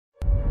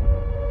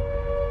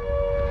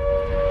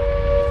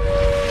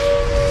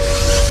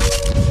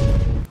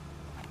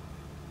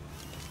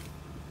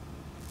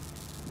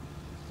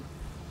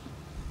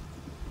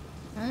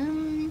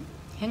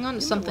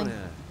something. You might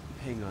wanna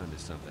hang on to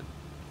something.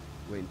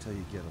 Wait until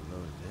you get a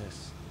load of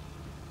this.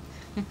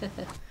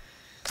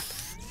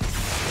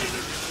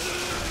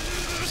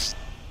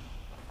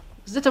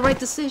 Is that the right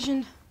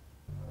decision?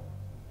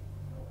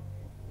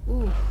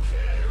 Ooh.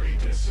 Very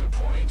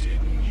disappointed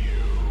in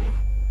you.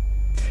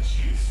 Did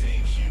you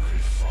think you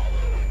could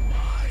follow in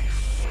my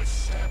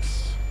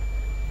footsteps?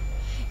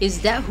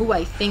 Is that who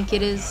I think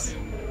it is?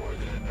 Nothing more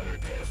than another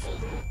pitiful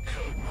little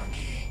code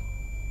monkey.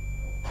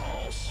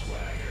 All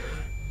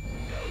swagger,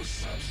 no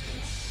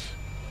substance.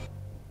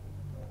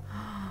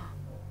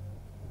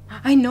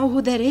 I know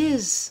who that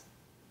is.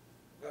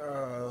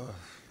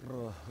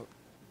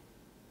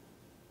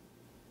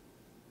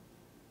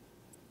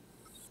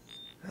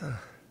 I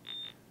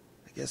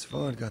guess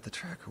Vaughn got the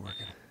tracker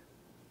working.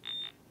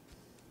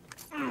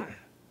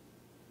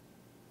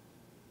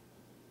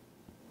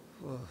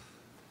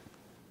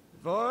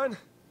 Vaughn?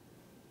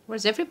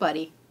 Where's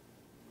everybody?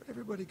 Where'd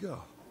everybody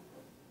go?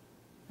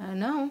 I don't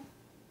know.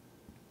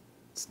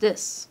 It's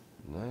this.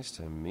 Nice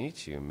to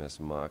meet you, Miss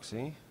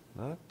Moxie.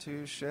 Not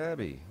too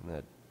shabby in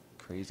that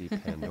crazy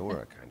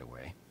Pandora kind of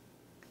way.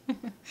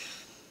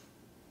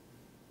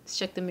 Let's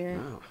check the mirror.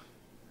 Wow.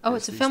 Oh, Guess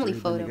it's a these family three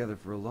have been photo. together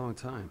for a long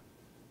time.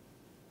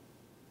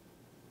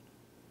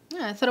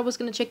 Yeah, I thought I was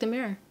gonna check the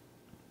mirror.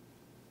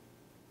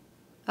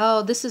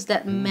 Oh, this is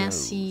that Who knows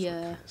messy. what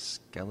kind of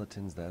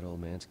skeletons that old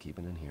man's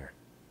keeping in here.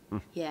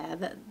 Yeah,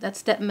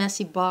 that's that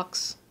messy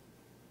box.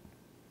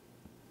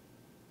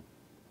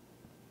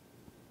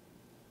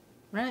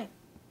 Right.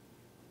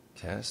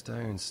 Cast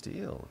iron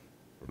steel.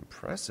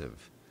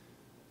 Impressive.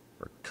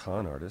 For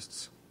con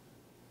artists.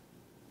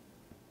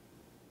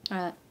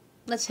 Alright,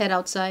 let's head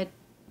outside.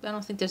 I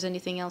don't think there's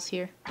anything else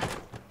here.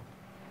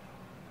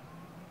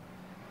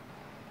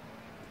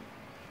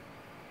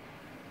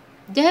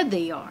 There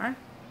they are.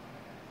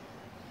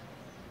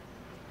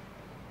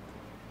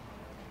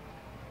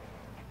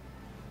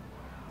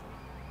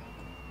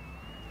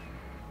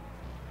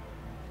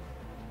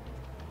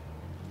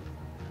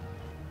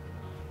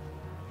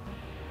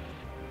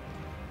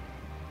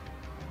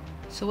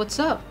 So what's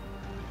up?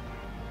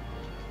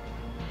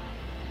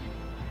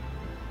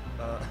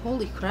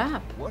 Holy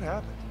crap. What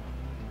happened?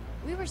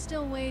 We were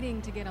still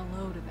waiting to get a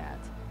load of that.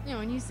 You know,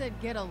 when you said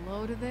get a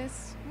load of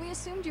this, we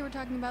assumed you were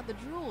talking about the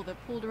drool that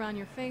pooled around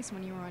your face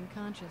when you were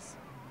unconscious.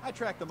 I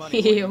tracked the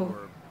money when you Ew.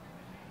 were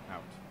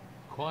out.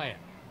 Quiet.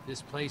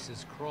 This place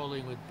is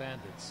crawling with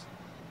bandits.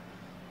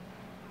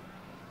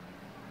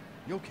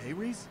 You okay,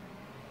 Reese?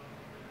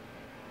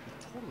 You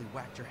totally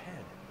whacked your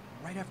head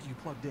right after you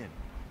plugged in.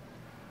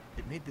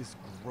 It made this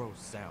gross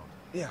sound.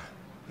 Yeah,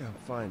 I'm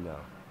fine now.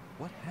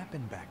 What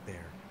happened back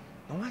there?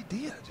 No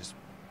idea, just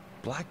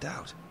blacked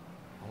out.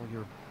 All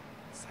your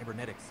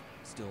cybernetics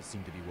still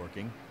seem to be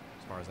working,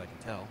 as far as I can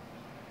tell.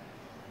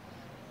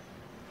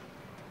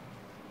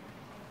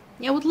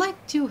 Yeah, I would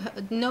like to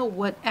know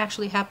what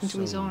actually happened to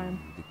his arm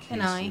The case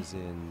and eye. is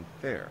in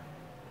there.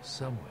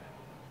 Somewhere.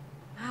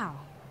 Wow,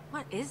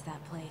 what is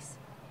that place?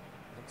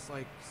 Looks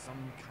like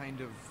some kind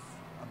of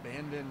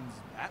abandoned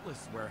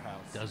Atlas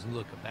warehouse. Doesn't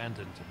look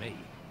abandoned to me.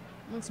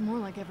 Looks more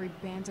like every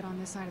bandit on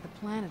this side of the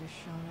planet has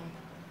shown up.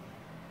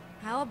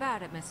 How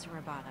about it, Mr.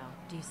 Roboto?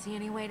 Do you see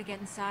any way to get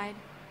inside?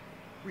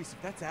 Reese,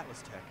 if that's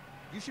Atlas tech,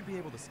 you should be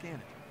able to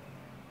scan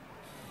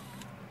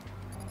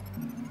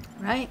it.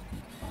 Right.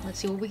 Let's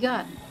see what we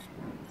got.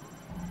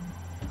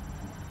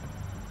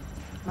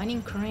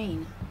 Mining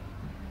crane.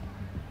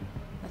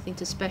 Nothing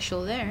too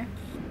special there.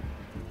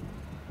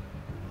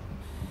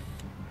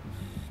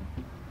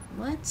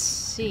 Let's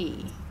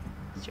see.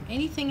 Is there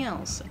anything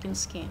else I can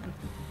scan?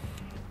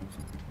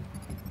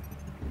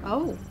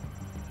 Oh.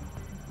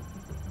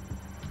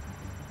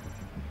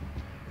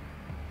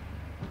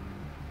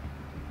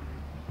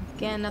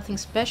 Again, nothing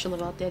special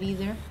about that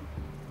either.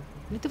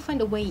 I need to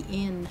find a way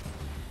in.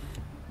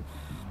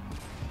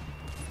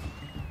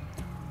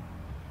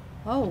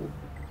 Oh.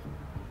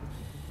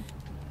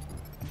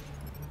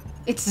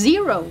 It's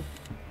Zer0.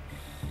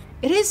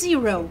 It is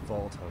Zer0.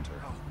 Vault Hunter.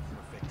 Oh,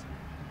 perfect.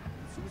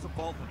 As soon as a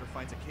vault hunter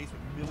finds a case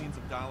with millions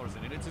of dollars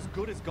in it, it's as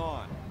good as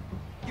gone.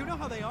 You know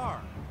how they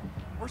are.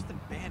 Worse than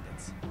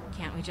bandits.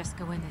 Can't we just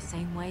go in the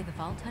same way the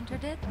Vault Hunter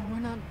did? We're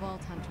not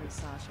vault hunters,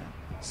 Sasha.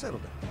 Settle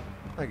down.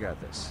 I got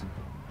this.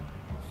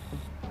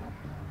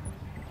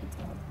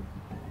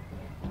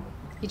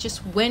 He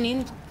just went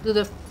into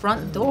the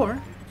front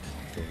door.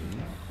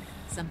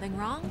 Something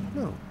wrong?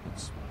 No,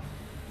 it's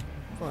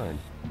fine.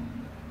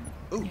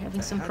 Ooh, You're having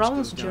the some hatch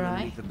problems goes with down your eye.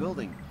 underneath the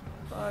building,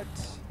 but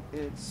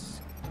it's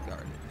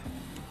guarded.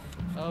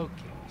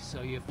 Okay,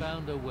 so you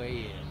found a way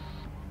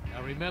in.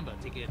 Now remember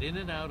to get in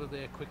and out of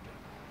there quickly.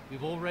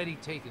 We've already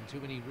taken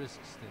too many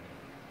risks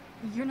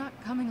today. You're not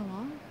coming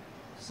along?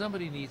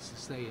 Somebody needs to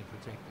stay and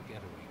protect the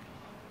getaway.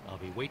 I'll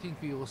be waiting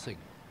for your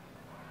signal.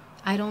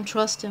 I don't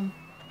trust him.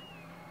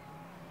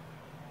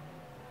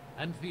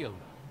 And Fiona,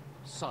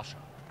 Sasha,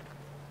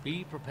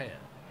 be prepared.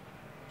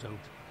 Don't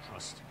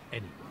trust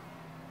anyone.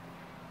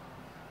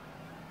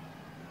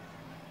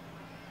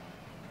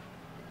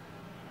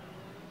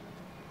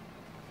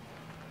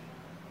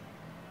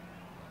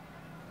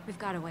 We've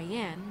got a way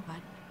in, but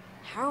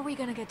how are we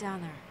gonna get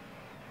down there?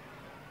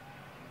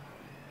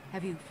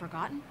 Have you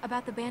forgotten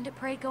about the bandit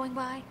parade going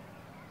by?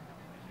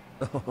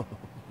 Oh,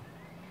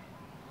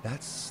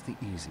 that's the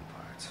easy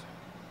part.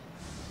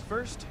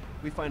 First,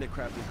 we find a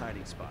crafty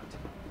hiding spot.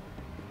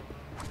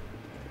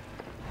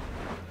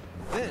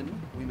 Then,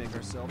 we make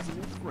ourselves a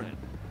new friend.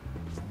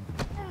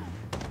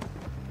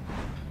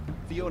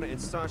 Fiona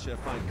and Sasha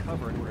find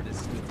cover in order to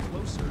sneak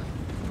closer,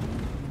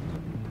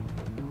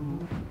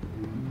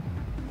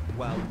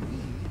 while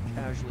we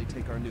casually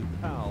take our new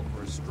pal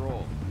for a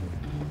stroll.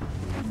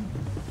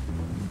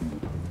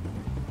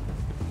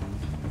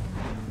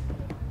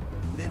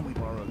 Then we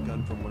borrow a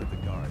gun from one of the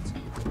guards,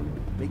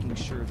 making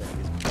sure that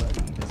his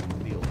buddy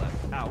doesn't feel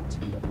left out.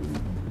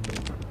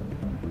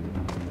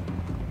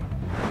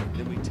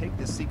 Then we take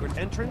this secret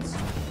entrance,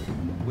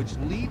 which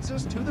leads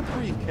us to the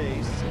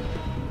briefcase.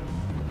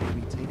 And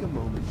we take a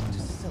moment to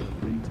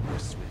celebrate our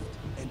swift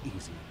and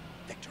easy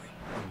victory.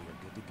 And we are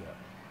good to go.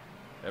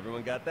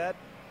 Everyone got that?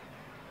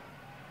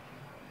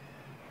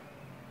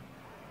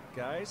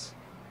 Guys?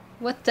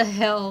 What the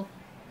hell?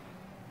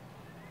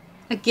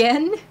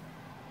 Again?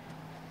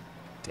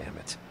 Damn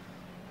it.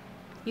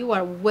 You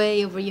are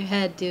way over your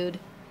head, dude.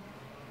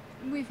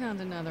 We found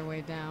another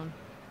way down.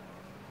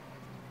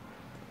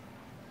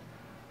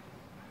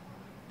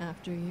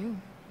 After you.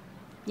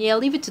 Yeah,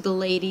 leave it to the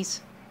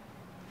ladies.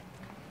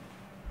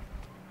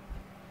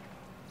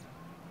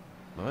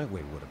 My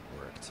way would have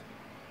worked.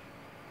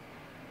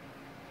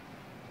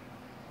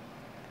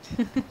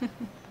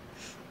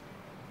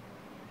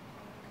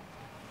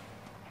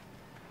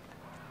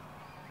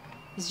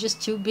 He's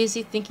just too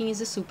busy thinking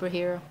he's a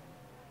superhero.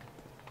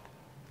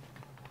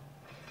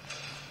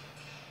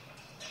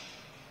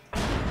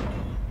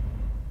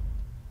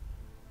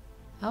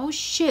 Oh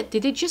shit,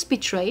 did they just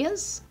betray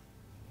us?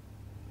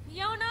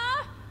 Fiona!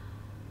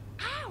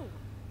 Ow!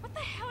 What the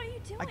hell are you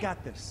doing? I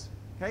got this.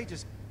 Okay,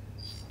 just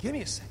give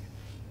me a second.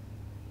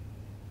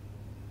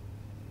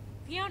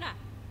 Fiona!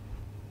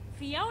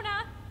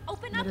 Fiona!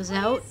 Open up, What is please!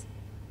 out?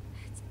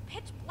 It's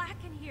pitch black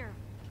in here.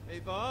 Hey,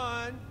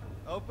 Vaughn!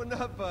 Open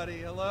up, buddy.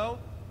 Hello?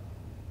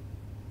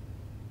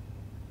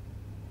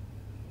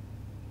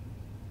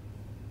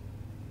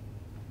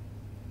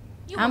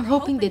 You I'm were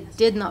hoping they this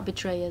did way. not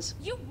betray us.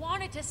 You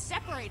wanted to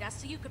separate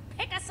us so you could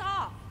pick us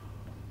off.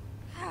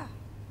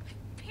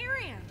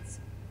 Hyperions.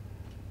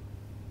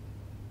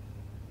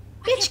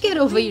 I Bitch, can't get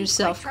over believe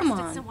yourself, I come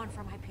trusted on. Someone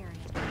from Hyperion.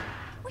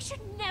 We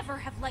should never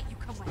have let you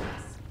come with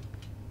us.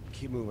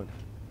 Keep moving.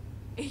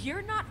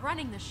 You're not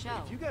running the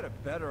show. If you got a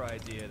better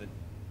idea, then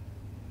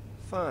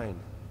fine.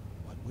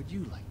 What would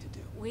you like to do?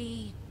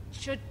 We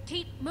should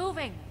keep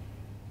moving.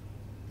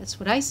 That's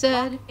what I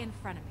said. Walk in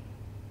front of me.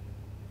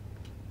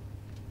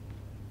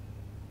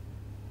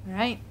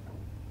 Alright.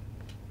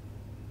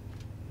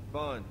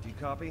 Vaughn, do you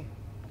copy?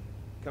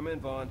 Come in,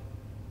 Vaughn.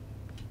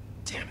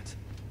 Damn it.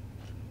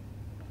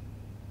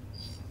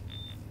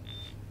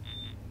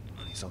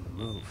 Money's on the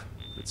move.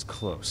 It's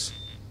close.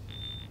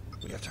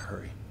 We have to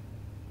hurry.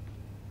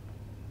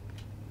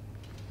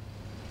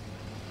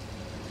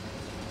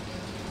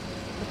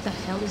 What the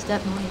hell is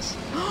that noise?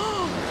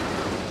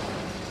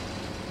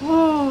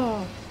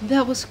 Oh,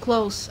 that was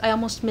close. I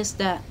almost missed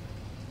that.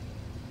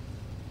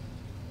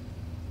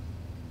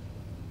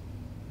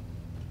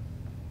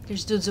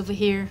 There's dudes over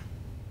here.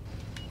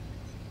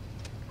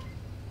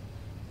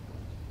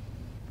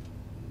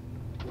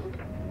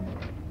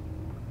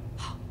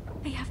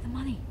 They have the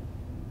money.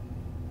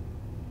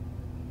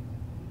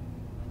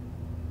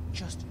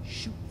 Just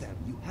shoot them.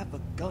 You have a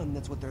gun.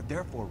 That's what they're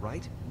there for,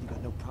 right? You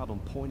got no problem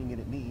pointing it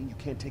at me. You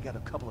can't take out a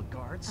couple of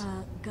guards?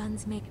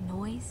 Guns make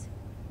noise.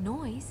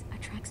 Noise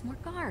attracts more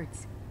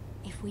guards.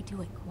 If we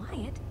do it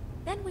quiet,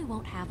 then we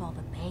won't have all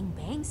the bang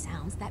bang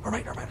sounds that All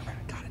right.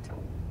 Got it.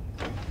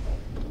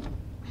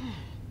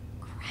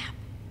 Crap.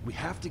 We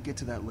have to get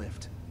to that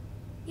lift.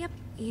 Yep,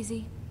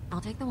 easy. I'll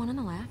take the one on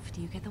the left,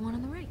 you get the one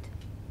on the right.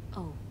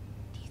 Oh,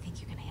 do you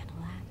think you can handle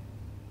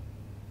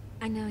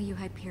that? I know you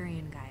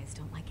Hyperion guys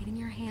don't like getting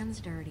your hands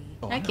dirty.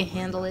 Oh, I I'm can not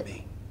worried handle about it.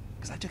 me,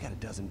 'cause I took out a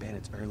dozen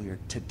bandits earlier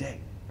today.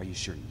 Are you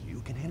sure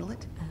you can handle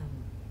it?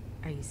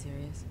 Are you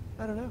serious?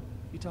 I don't know.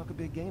 You talk a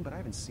big game, but I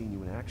haven't seen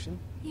you in action.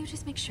 You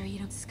just make sure you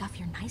don't scuff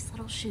your nice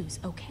little shoes,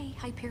 okay,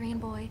 Hyperion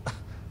boy?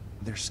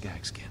 They're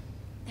skag skin.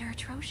 They're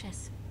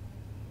atrocious.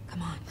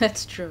 Come on.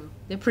 That's true.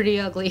 They're pretty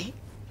ugly.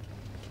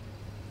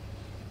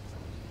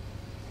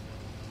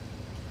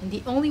 And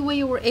the only way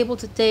you were able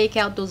to take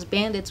out those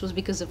bandits was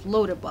because of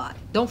Loaderbot.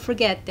 Don't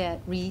forget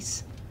that,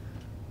 Reese.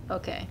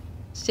 Okay,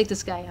 let's take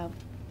this guy out.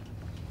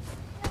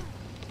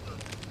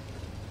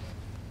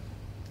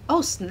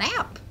 Oh,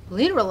 snap!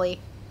 Literally.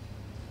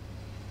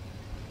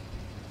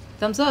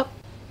 Thumbs up.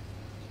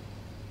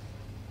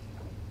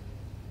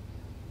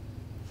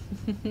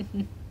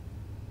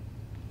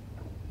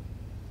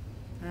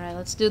 Alright,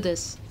 let's do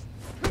this.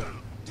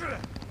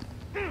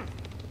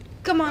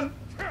 Come on.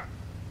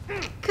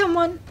 Come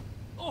on.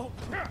 Oh,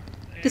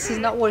 This is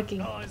not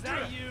working. oh, is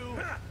that you?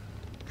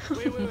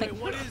 Wait,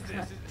 what is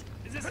this?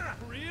 Is this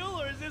real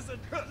or is this a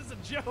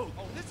joke?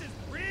 Oh, this is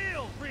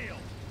real.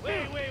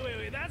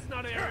 Wait, that's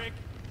not Eric.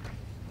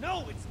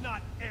 No, it's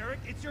not Eric.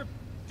 It's your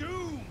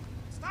doom.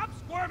 Stop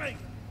squirming.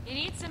 You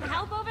need some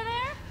help over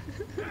there?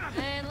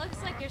 It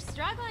looks like you're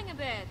struggling a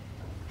bit.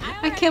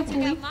 I can't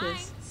believe mine,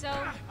 this. so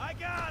I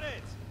got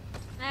it.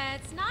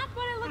 it's not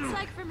what it looks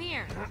like from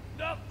here.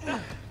 No,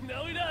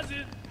 no, he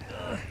doesn't.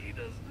 He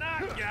does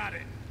not got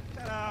it.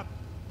 Shut up.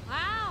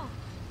 Wow,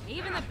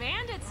 even the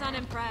bandit's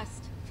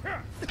unimpressed.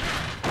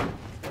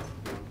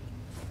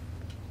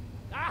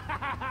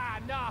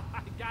 No,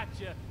 I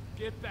gotcha.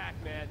 Get back,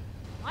 man.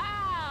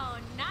 Wow,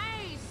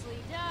 nicely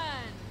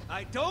done.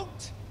 I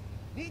don't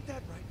need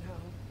that right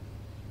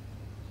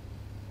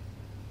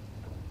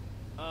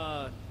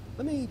now.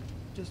 Let me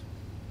just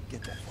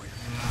get that for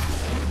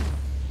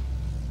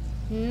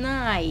you.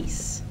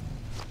 Nice.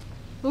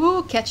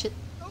 Ooh, catch it.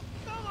 Oh,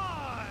 come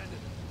on!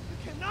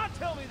 You cannot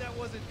tell me that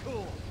wasn't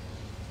cool.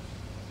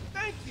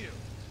 Thank you.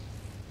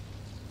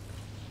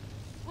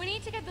 We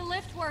need to get the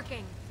lift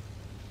working.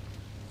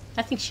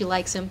 I think she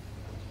likes him.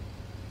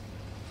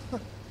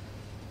 This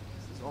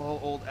is all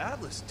old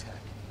Atlas tech.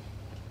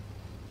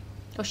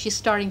 Oh, she's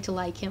starting to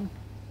like him.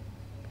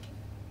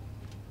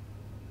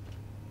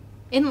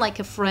 In like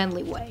a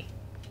friendly way.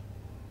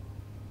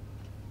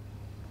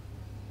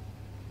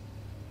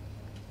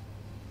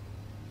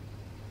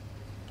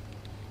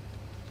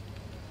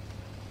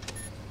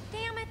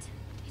 Damn it,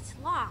 it's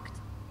locked.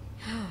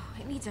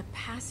 It needs a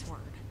password.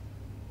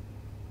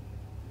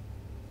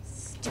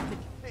 Stupid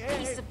Hey,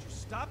 piece of... would you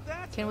stop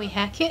that? Can we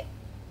hack it?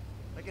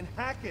 I can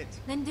hack it.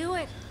 Then do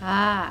it.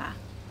 Ah.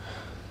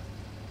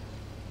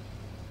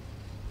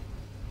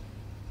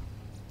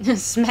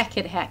 Smack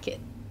it, hack it.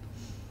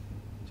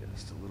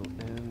 Just a little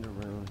end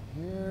around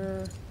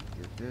here.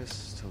 Get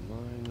this to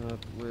line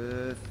up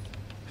with...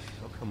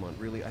 Oh, come on,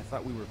 really? I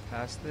thought we were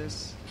past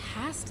this?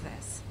 Past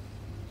this.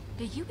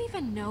 Do you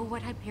even know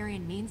what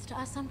Hyperion means to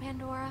us on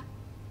Pandora?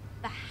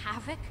 The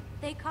havoc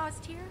they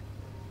caused here?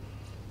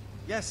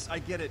 Yes, I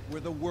get it. We're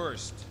the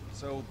worst.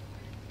 So,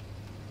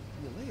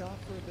 can you lay off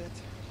for a bit?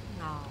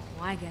 Oh,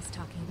 I guess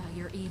talking about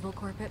your evil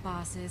corporate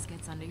bosses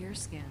gets under your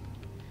skin.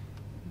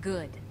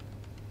 Good.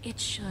 It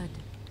should.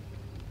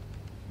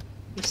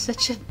 You're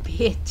such a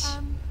bitch.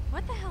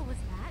 What the hell was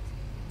that?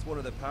 It's one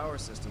of the power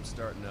systems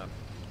starting up.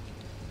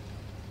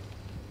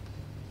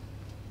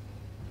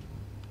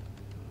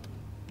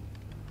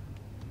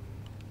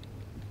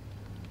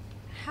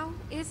 How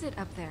is it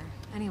up there,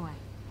 anyway?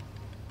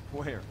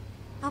 Where?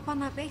 Up on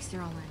that base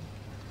you're all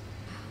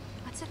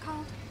in. What's it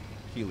called?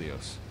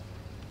 Helios.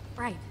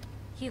 Right,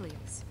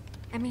 Helios.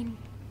 I mean,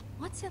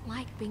 what's it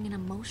like being an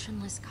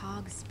emotionless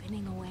cog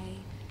spinning away,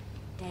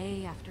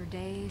 day after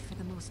day, for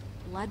the most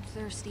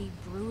bloodthirsty,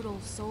 brutal,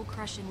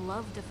 soul-crushing,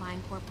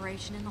 love-defying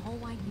corporation in the whole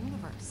wide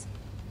universe?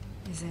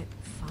 Is it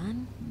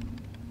fun?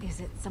 Is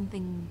it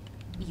something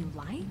you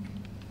like?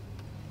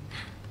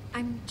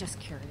 I'm just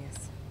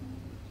curious.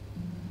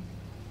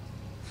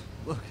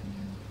 Look,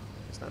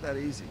 it's not that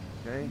easy,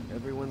 okay?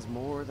 Everyone's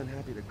more than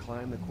happy to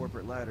climb the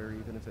corporate ladder,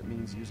 even if it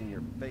means using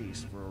your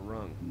face for a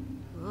rung.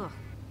 Ugh,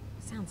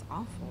 sounds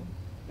awful.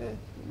 It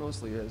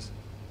mostly is.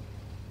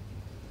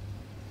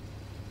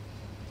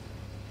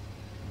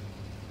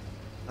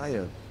 I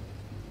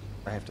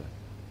have to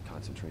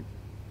concentrate.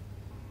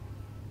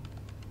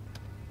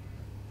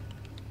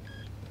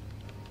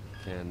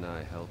 Can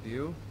I help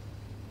you?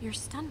 Your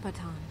stun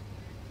baton.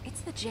 It's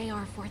the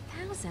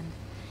JR-4000.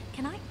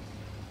 Can I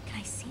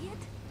see it?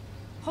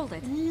 Hold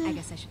it, I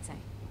guess I should say.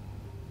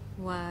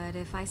 What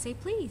if I say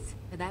please?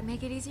 Would that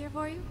make it easier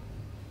for you?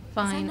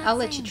 Fine, I'll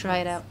let you try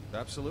it out.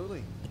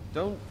 Absolutely.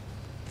 Don't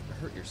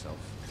hurt yourself.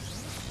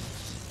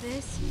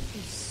 This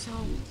is so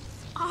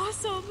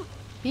awesome!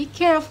 Be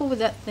careful with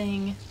that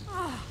thing.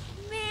 Oh,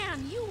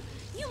 man, you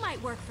might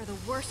work for the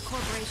worst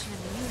corporation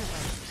in the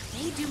universe.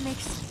 They do make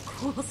some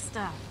cool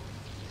stuff.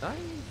 I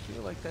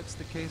feel like that's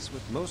the case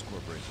with most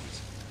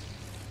corporations.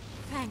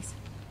 Thanks.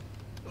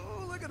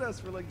 Oh, look at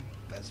us. We're like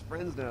best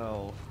friends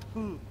now.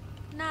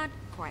 Not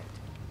quite.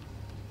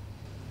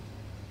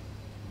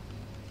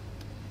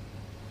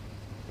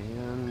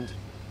 And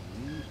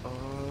we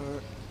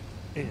are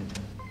in.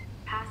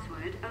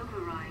 Password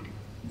override.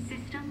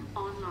 System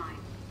online.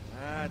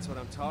 That's what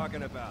I'm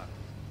talking about.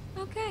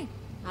 Okay,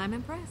 I'm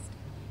impressed.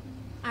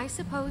 I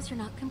suppose you're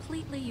not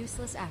completely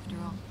useless after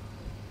all.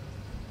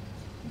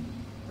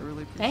 I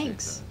really appreciate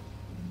Thanks.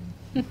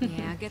 that.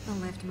 Yeah, get the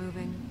lift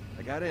moving.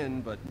 I got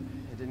in, but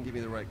it didn't give me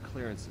the right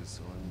clearances,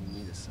 so I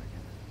need a second.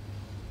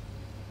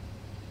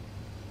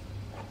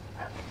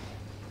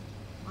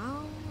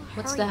 Well,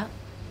 What's hurry that? up.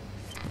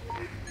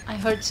 I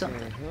heard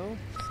something. Uh-huh.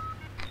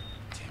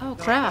 Oh Not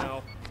crap.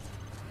 now.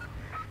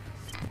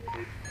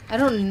 I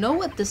don't know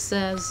what this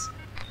says.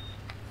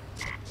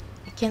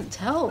 I can't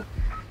tell.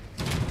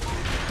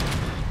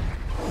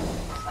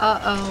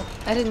 Uh-oh.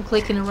 I didn't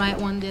click in the right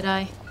one, did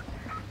I?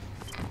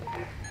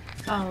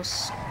 Oh,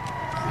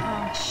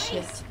 oh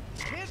shit.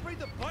 Can't read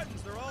the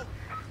buttons. They're all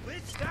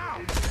glitched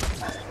out.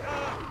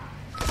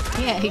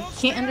 Yeah, I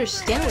can't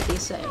understand what they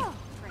say.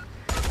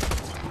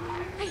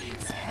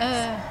 It's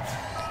Uh,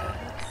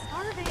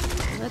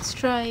 starving. let's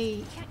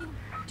try... Can't you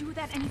do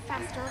that any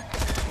faster.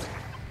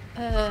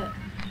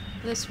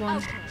 This one.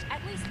 Okay,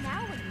 at least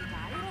now when you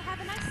die, it'll have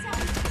a nice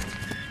sound.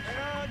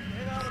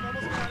 Hang on, I'm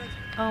almost got it.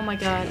 Oh my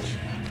god.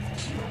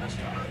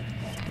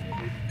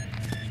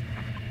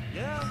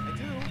 Yeah, I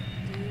do.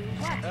 Do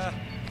what?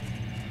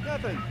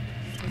 Nothing.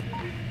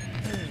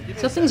 Give me a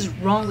Something's sec.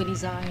 wrong with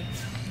his eye.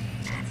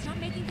 That's not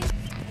making things...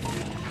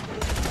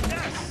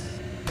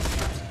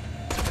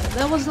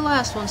 That was the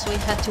last one, so it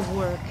had to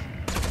work.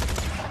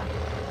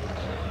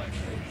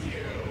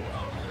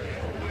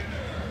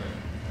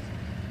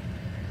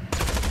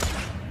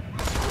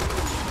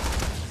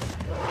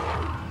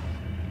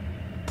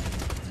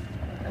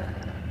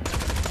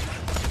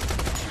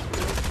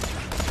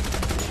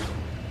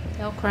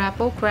 Oh crap,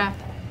 oh crap.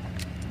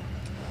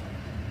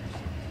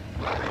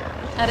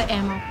 Out of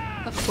ammo,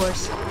 of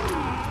course.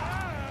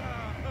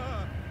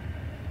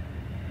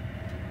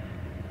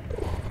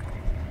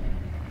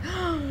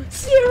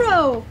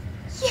 Zer0!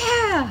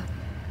 Yeah!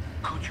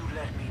 Could you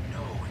let me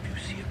know if you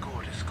see a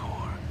Gorda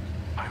score?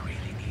 I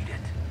really need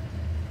it.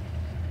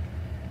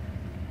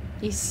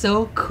 He's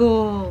so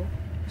cool.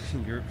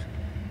 You're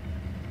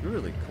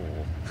really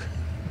cool.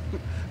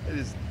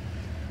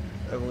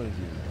 I wanted you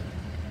to know.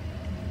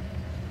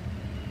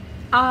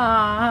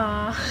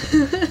 Ah,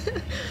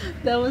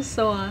 that was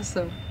so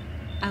awesome.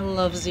 I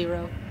love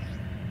Zer0.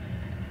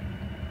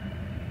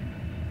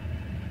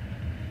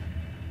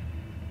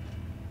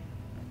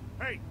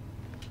 Hey,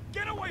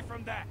 get away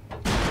from that!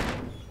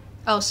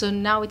 Oh, so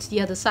now it's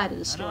the other side of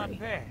the An odd story.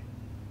 pair.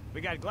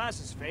 We got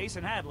Glasses Face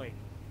and Hadley.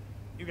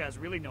 You guys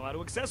really know how to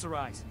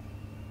accessorize.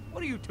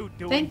 What are you two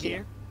doing Thank you.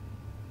 here?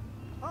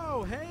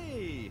 Oh,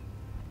 hey!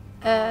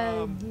 It's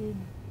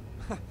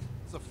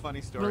a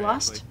funny story. We're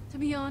lost? Actually. To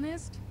be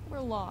honest,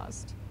 we're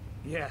lost.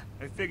 Yeah,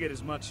 I figured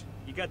as much.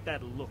 You got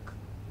that look.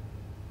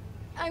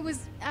 I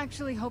was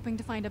actually hoping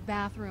to find a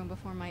bathroom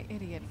before my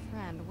idiot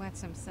friend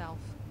wets himself.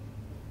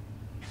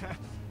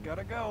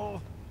 Gotta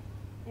go.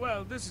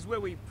 Well, this is where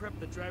we prep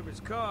the driver's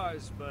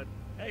cars, but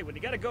hey, when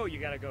you gotta go, you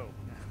gotta go.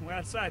 We're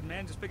outside,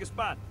 man. Just pick a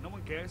spot. No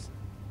one cares.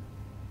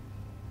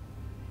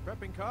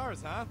 Prepping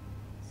cars, huh?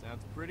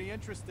 Sounds pretty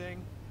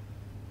interesting.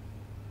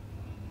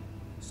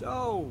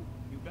 So,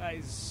 you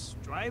guys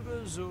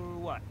drivers or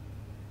what?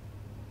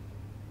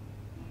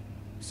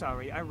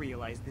 Sorry, I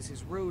realize this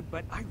is rude,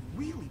 but I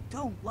really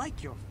don't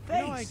like your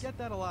face. You know, I get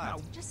that a lot.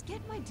 Now, Just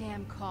get my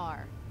damn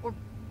car.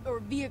 Or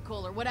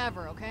vehicle or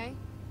whatever, okay?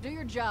 Do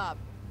your job.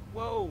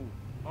 whoa,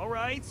 all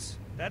right.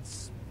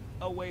 That's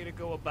a way to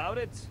go about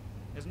it.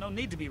 There's no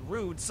need to be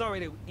rude. Sorry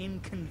to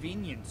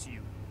inconvenience you.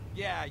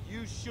 Yeah,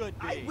 you should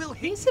be. I will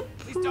hit He's you. a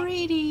Please don't.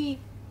 pretty...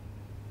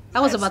 I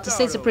was Let's about to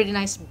say it's a start pretty over.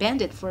 nice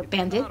bandit for a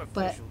bandit, Not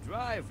but... official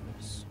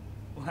drivers.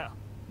 Well,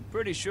 I'm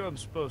pretty sure I'm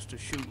supposed to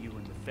shoot you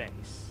in the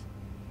face.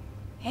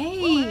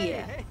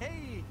 Hey!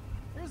 Hey!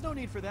 There's no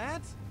need for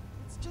that.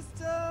 It's just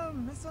a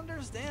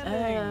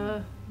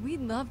misunderstanding.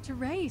 We'd love to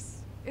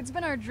race. It's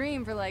been our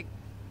dream for like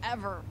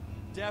ever.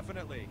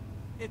 Definitely.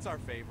 It's our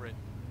favorite.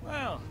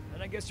 Well,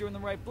 then I guess you're in the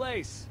right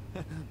place.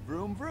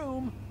 Vroom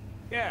vroom.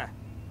 Yeah,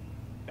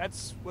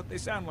 that's what they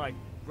sound like.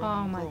 Vroom,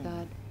 Oh my vroom.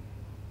 god.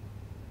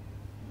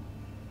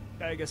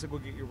 I guess I'll go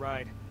get your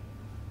ride.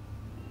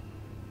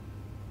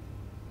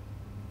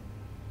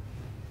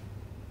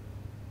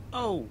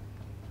 Oh,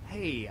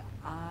 hey,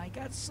 I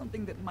got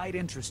something that might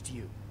interest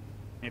you.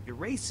 If you're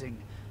racing,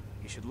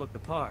 you should look the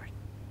part.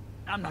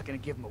 I'm not gonna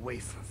give them away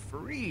for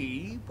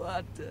free,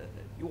 but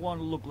you want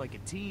to look like a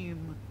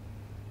team.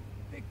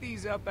 Pick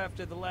these up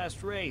after the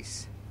last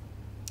race.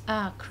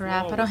 Ah,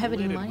 crap. I don't have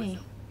any money.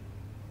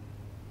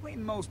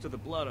 Clean most of the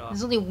blood off.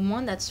 There's only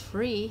one that's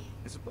free.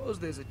 I suppose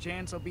there's a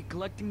chance I'll be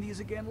collecting these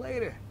again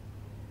later.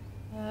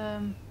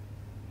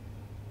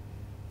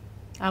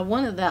 I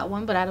wanted that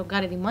one, but I don't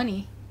got any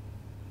money.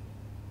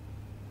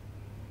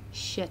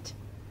 Shit.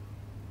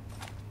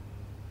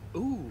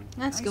 Ooh,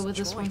 Let's go nice with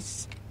this one.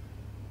 choice.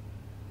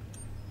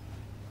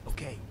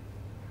 Okay,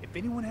 if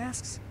anyone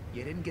asks,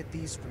 you didn't get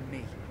these from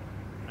me.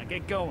 Now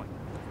get going.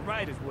 The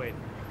ride is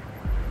waiting.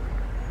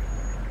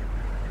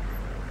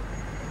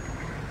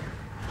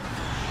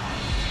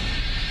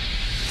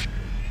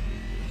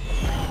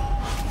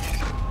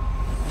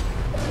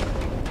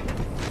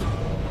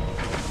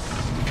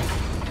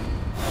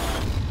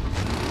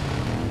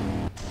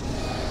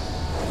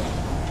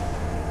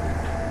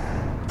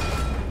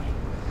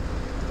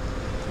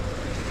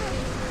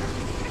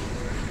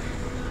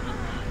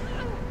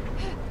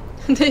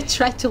 They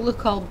tried to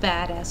look all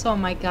badass. Oh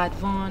my god,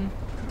 Vaughn.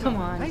 Come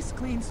on. Nice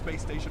clean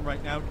space station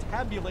right now,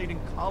 tabulating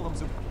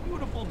columns of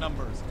beautiful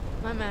numbers.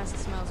 My mask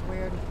smells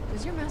weird.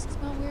 Does your mask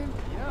smell weird?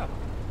 Yeah.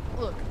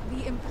 Look,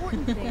 the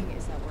important thing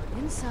is that we're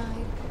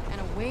inside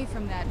and away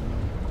from that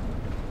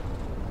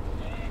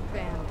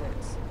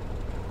bandit.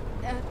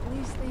 At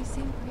least they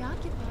seem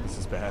preoccupied. This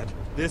is bad.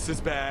 This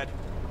is bad.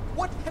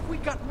 What have we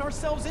gotten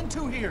ourselves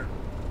into here?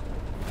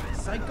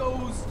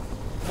 Psychos,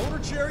 motor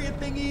chariot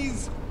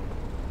thingies,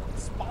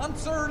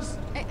 sponsors.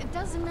 It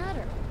doesn't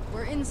matter.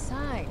 We're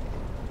inside.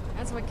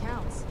 That's what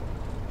counts.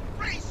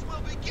 Race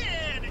will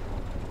begin!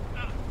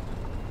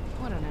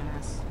 What an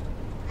ass.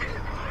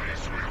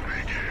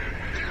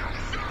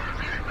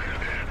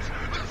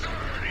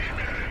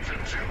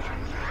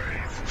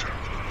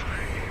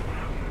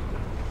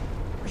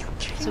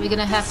 So we're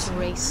gonna have to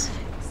race.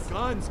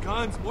 Guns,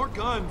 guns, more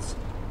guns.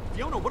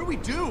 Fiona, what do we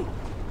do?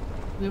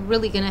 We're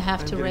really gonna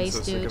have to I'm race, so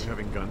dude. sick of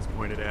having guns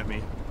pointed at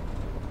me.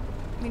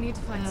 We need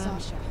to find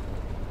Sasha.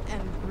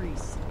 And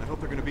Reese. I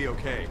hope they're gonna be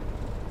okay.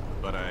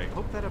 But I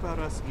hope that about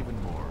us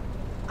even more.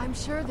 I'm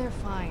sure they're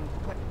fine,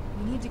 but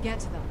we need to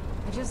get to them.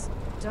 I just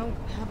don't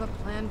have a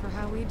plan for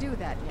how we do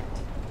that yet.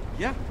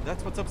 Yeah,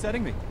 that's what's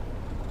upsetting me.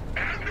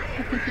 And to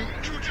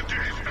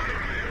today's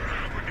earlier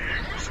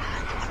happenings, the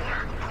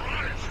grand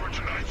prize for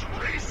tonight's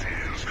race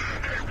is a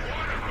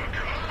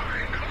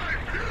one-of-a-kind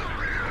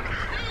Hyperion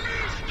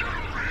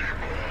mystery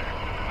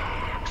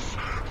box.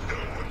 No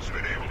one's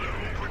been able to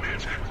open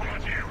it,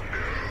 but you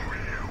know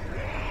you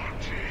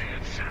want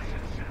it.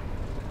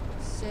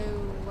 So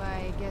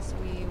I guess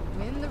we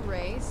win the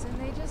race and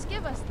they just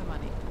give us the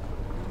money.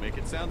 Make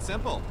it sound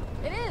simple.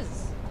 It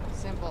is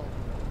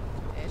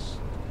simple-ish.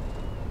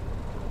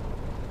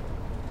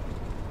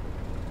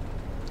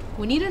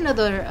 We need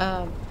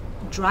another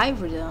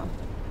driver though,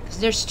 because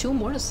there's 2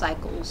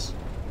 motorcycles.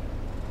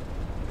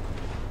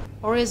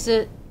 Or is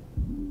it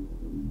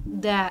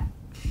that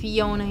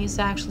Fiona is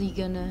actually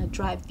gonna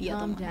drive the other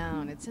Calm one?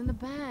 down, it's in the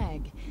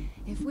bag.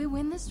 If we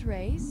win this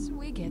race,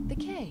 we get the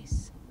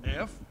case.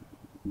 If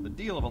the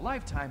deal of a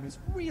lifetime is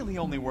really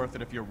only worth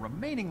it if your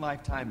remaining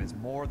lifetime is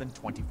more than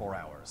 24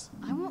 hours.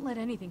 I won't let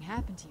anything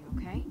happen to you,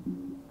 okay?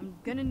 I'm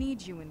gonna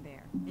need you in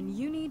there, and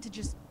you need to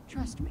just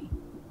trust me.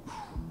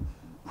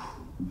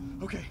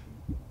 Okay.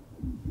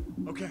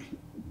 Okay.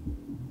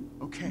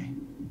 Okay.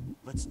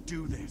 Let's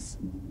do this.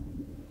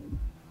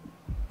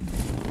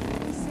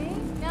 See?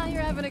 Now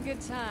you're having a good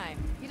time.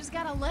 You just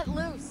gotta let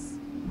loose.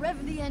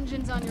 Rev the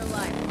engines on your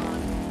life,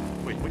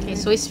 Mon. Wait, what? Okay,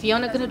 so is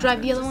Fiona gonna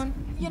drive the other one?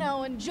 You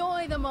know,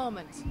 enjoy the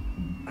moment.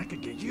 I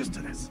could get used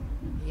to this.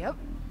 Yep.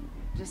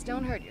 Just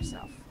don't hurt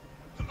yourself.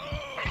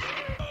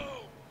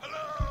 Hello?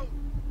 Hello?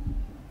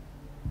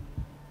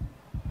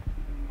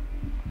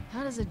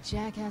 How does a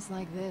jackass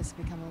like this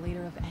become a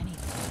leader of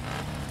anything?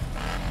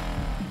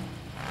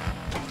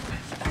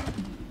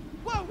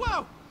 Whoa,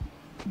 whoa!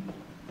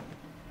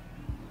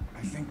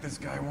 I think this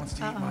guy wants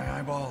to eat my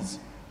eyeballs.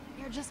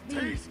 You're just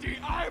being... Tasty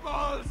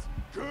eyeballs!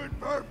 Good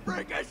for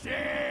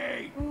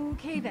fricassee!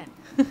 Okay then.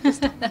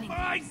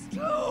 My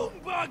tomb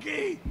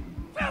buggy!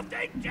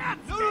 Filthy death!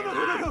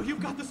 No, you've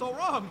got this all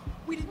wrong.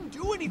 We didn't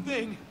do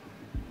anything.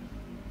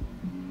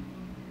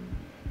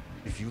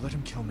 If you let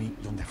him kill me,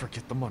 you'll never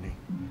get the money.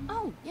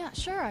 Oh, yeah,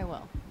 sure I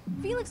will.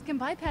 Felix can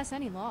bypass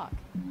any lock.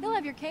 He'll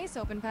have your case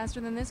open faster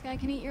than this guy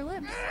can eat your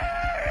lips.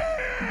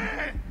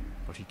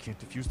 But he can't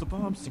defuse the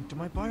bomb synced to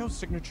my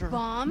biosignature.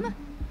 Bomb?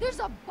 There's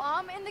a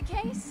bomb in the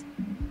case?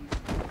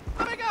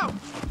 Let me go!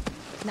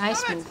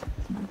 Nice move.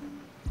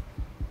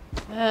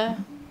 Oh.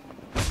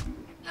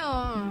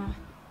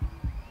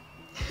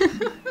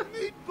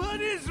 Meat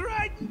Buddy's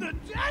riding the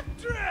death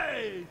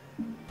tray!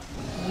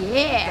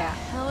 Yeah!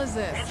 Hell is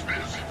this?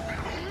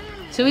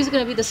 So he's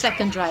gonna be the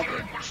second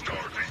driver.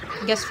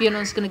 I guess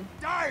Fiona's gonna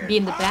be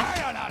in the back.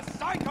 Yeah.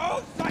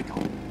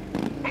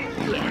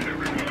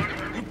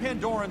 You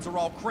Pandorans are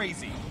all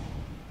crazy.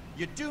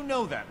 You do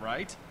know that,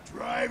 right?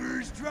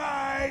 Drivers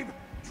drive!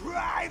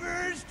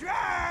 Drivers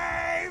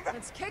drive!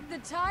 Let's kick the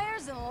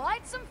tires and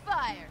light some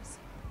fires.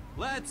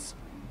 Let's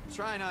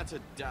try not to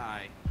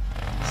die.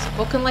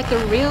 Spoken like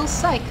a real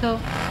psycho.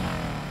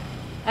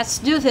 Let's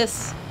do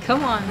this.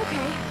 Come on.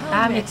 Okay,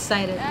 I'm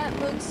excited. That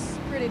looks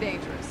pretty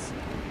dangerous.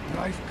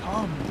 Knife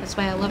come. That's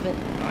why I love it.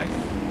 Knife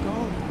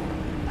go.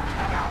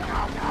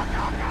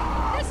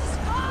 This is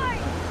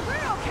fine.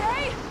 We're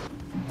okay.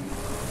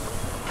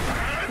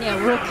 Yeah,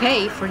 we're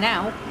okay for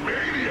now.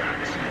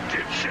 Maniacs,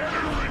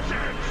 degenerates,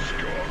 and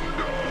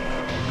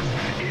scumdogs.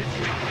 It's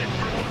time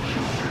for what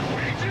you've been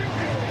waiting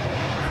for.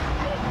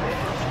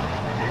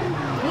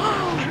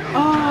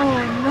 Oh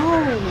no!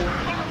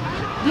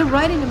 They're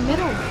right in the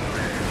middle.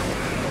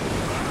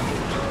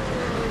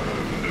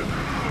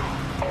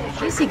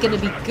 Is he gonna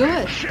be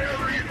good?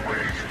 Chariot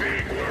race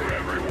thing where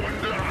everyone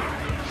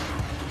dies.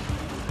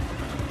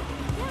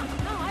 Yeah,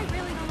 no, I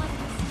really don't like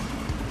this.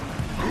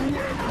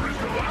 Whoever is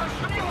the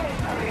last of all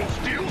will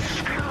still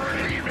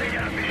screaming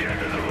at the end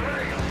of the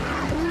race.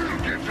 We'll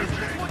get to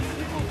take What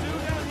people do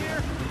down here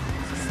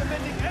is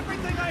cementing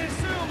everything I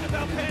assumed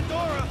about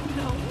Pandora.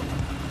 No.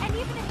 And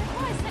even if it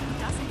was, that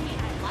doesn't mean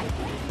I like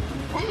it.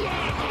 the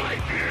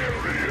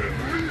Hyperion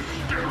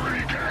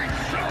mystery gang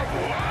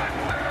someone.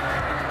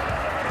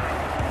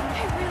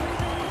 I really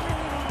don't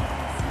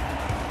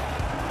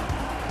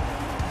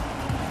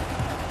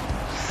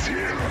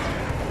Zero.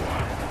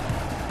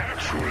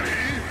 Actually,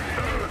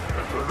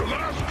 the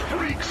last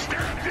freak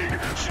standing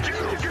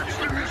still gets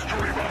the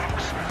mystery box.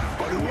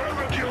 But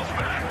whoever kills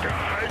that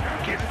guy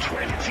gets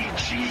 20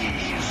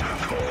 G's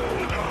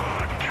cold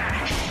hard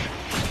cash.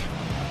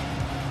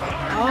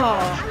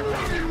 Oh.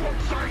 Run you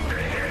upside the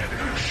head,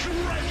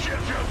 shred you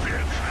to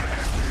bits, and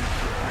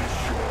refresh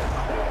your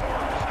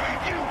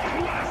corpse, you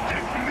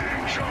plastic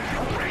ninja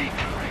freak.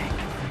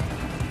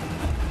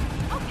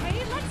 Okay,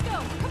 let's go.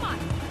 Come on.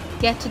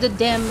 Get to the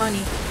damn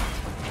money.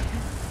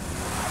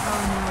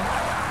 Oh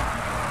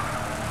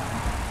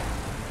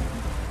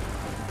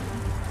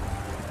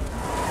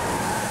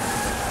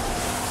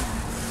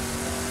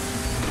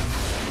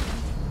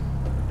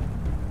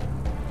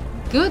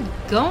Good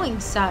going,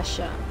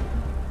 Sasha.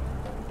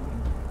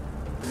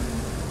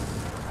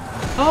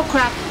 Oh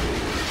crap.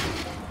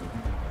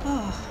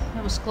 Oh,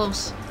 that was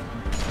close.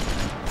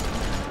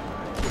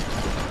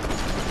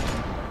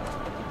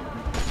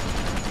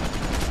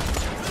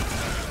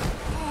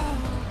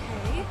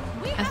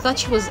 I thought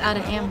she was out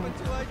of ammo.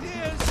 It's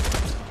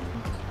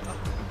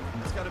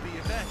gotta be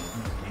Yvette.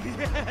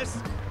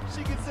 Yes!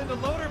 She can send a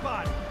loader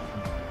bot.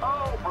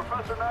 Oh,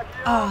 Professor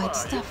Nakayama. Oh,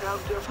 it's that You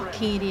sound different.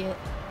 fucking idiot.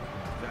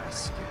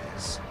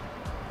 Vasquez.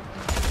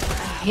 I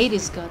hate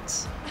his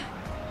guts.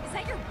 Is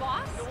that your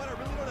boss? You know what? I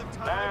really don't have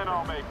time. And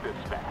I'll make this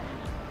fast.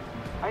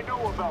 I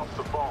know about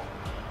the bones,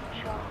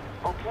 John.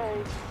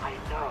 Okay? I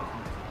know.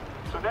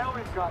 So now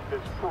we've got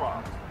this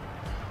problem.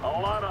 A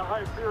lot of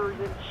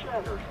Hyperion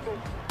cheddar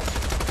things.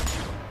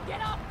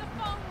 Get off the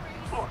phone,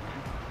 Reese! Look,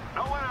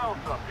 no one else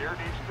up here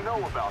needs to know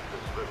about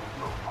this little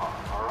faux pas,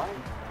 all right?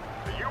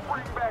 So you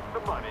bring back the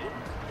money,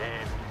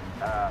 and,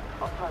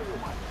 I'll tell you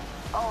what.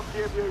 I'll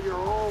give you your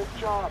old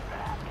job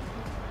back.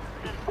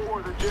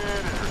 Before the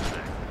janitor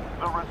thing.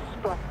 The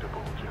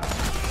respectable job.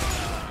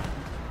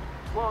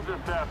 We'll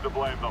just have to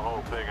blame the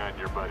whole thing on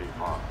your buddy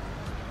Vaughn.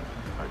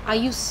 Are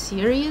you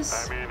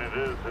serious? I mean, it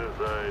is his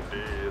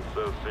ID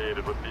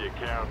associated with the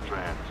account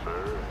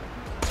transfer.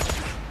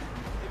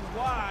 And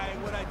why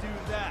would I do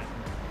that?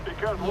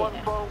 Because one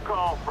phone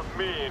call from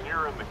me and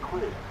you're in the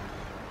clear.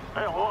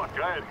 Hey, look,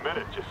 I admit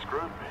it, you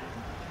screwed me.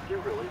 You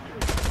really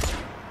did.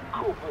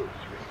 Cool moves,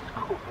 Reese,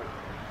 cool moves.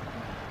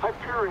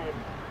 Hyperion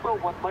will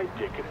want my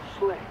dick in a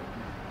sling.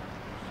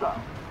 So,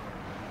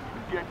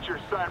 get your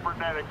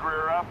cybernetic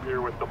rear up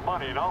here with the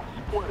money and I'll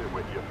split it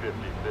with you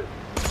 50-50.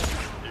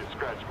 You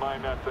scratch my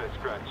nuts, I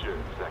scratch yours,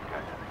 that kind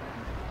of thing.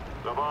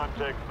 Savon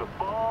takes the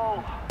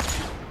fall,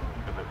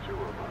 and the two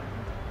of us.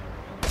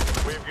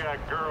 We've got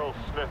girls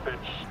sniffing.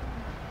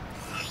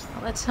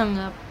 Well, let's hung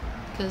up,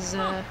 because,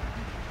 I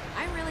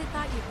really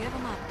thought you'd give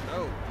him up.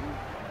 Oh, you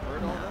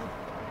heard all that?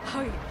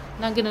 Oh, yeah.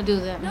 not gonna do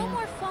that, No man.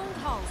 more phone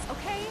calls,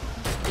 okay?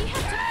 We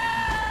have to...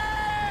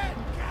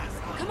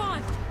 Come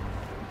on.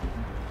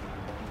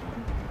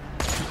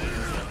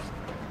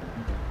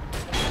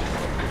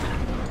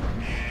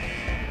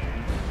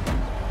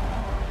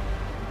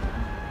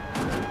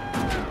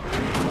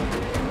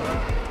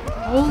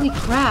 Holy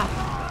crap.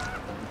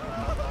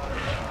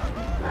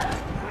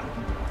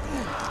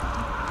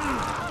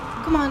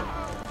 Come on.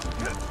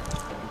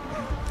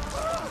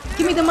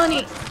 Give me the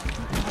money.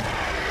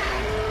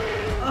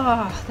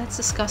 Oh, that's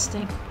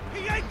disgusting.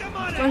 He ate the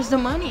money! Where's the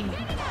money? You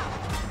get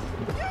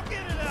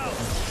it out!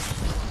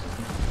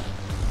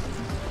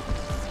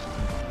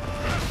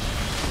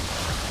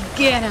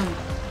 Get him.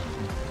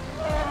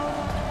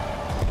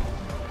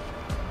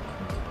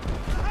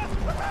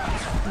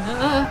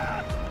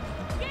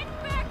 Get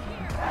back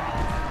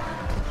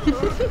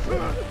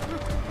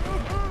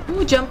here!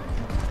 Ooh, jump.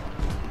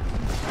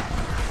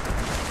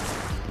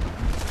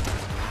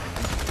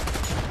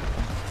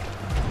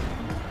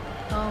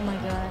 Oh my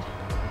god.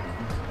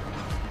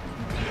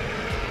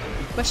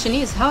 Question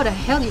is, how the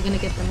hell are you gonna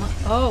get the money?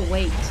 Oh,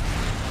 wait.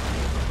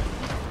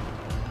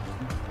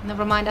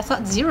 Never mind, I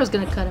thought Zero's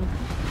gonna cut him.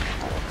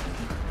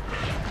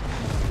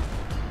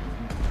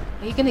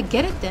 Are you gonna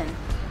get it then?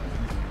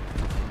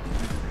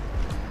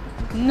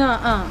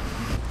 Nuh-uh.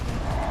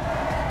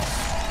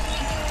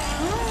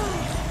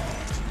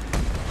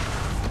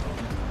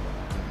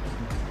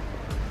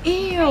 Ew!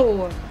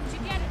 Did you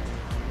get it?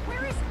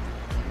 Where is it?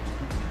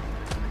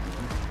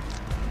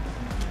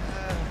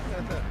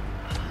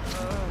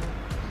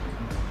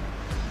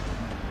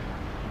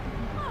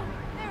 Oh,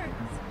 there it is.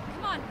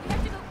 Come on, we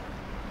have to go.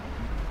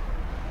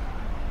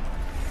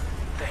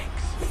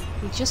 Thanks.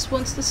 He just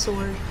wants the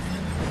sword.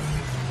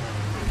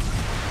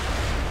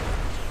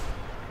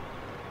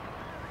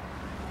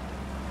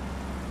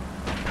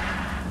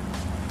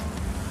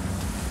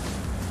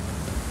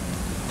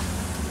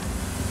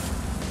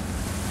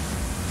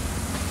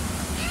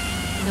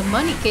 The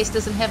money case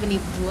doesn't have any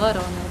blood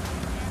on it.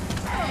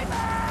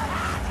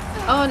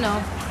 Oh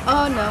no.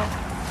 Oh no.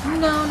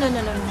 No, no,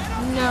 no, no, no.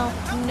 No,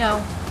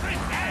 no.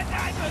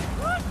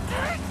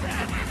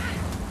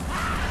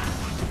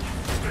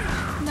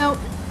 No.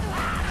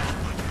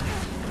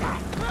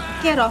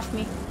 Get off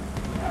me.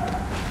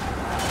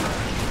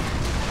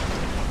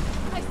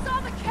 I saw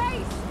the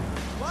case!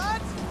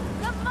 What?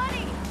 The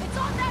money! It's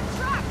on that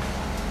truck!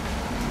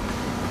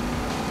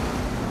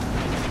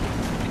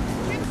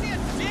 Can't see a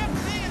damn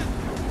thing in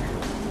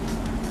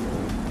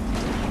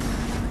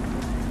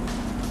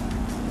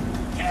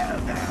Kill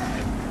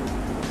them!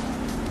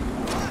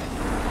 What?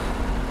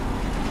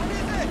 What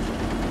is it?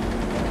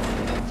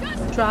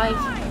 Just Drive.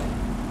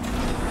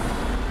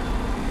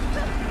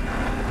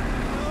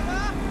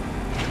 Lola?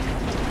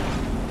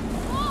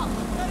 Oh,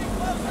 Getting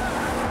closer!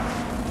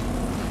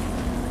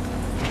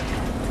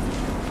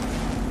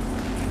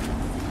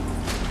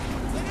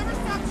 They never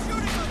stop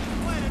shooting on this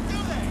planet, do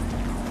they?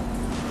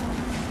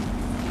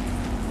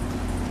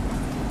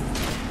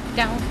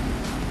 Down.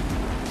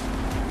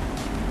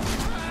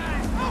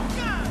 Oh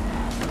god!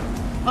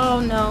 Oh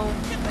no.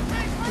 Get the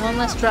tank! One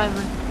less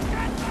driver.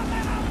 Get the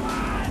little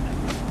one!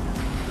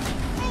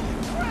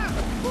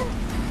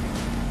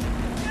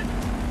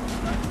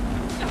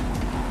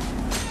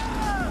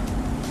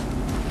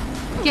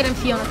 Get him,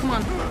 Fiona. Come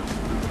on.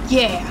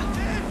 Yeah.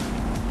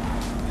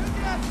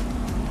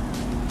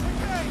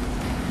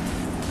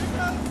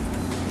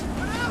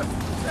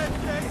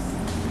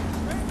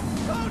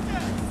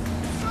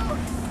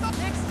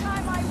 Next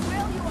time I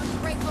will, you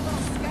ungrateful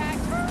little skag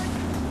turd.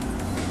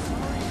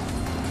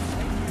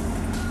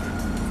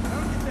 I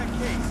don't get that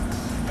case.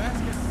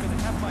 Vasquez is gonna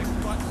have my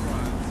butt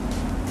riled.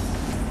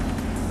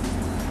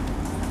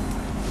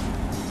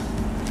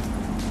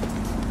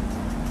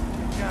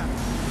 Got it.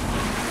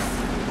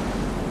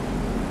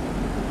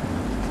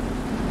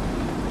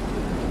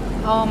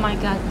 Oh my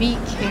god, be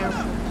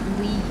careful,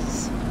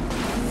 please.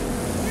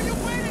 What are you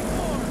waiting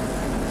for?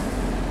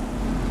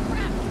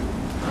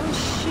 Oh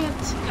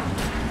shit.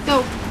 Go.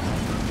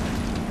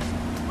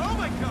 Oh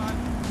my god!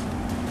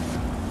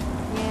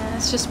 Yeah,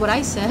 that's just what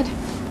I said.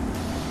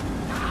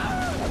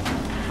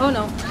 Oh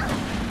no.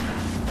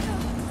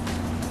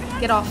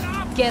 Get off.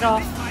 Get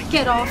off.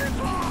 Get off.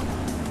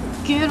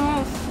 Get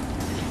off.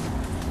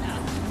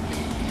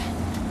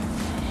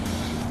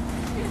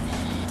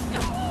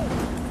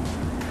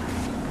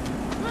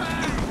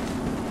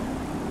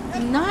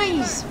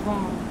 Nice,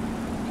 Vaughn.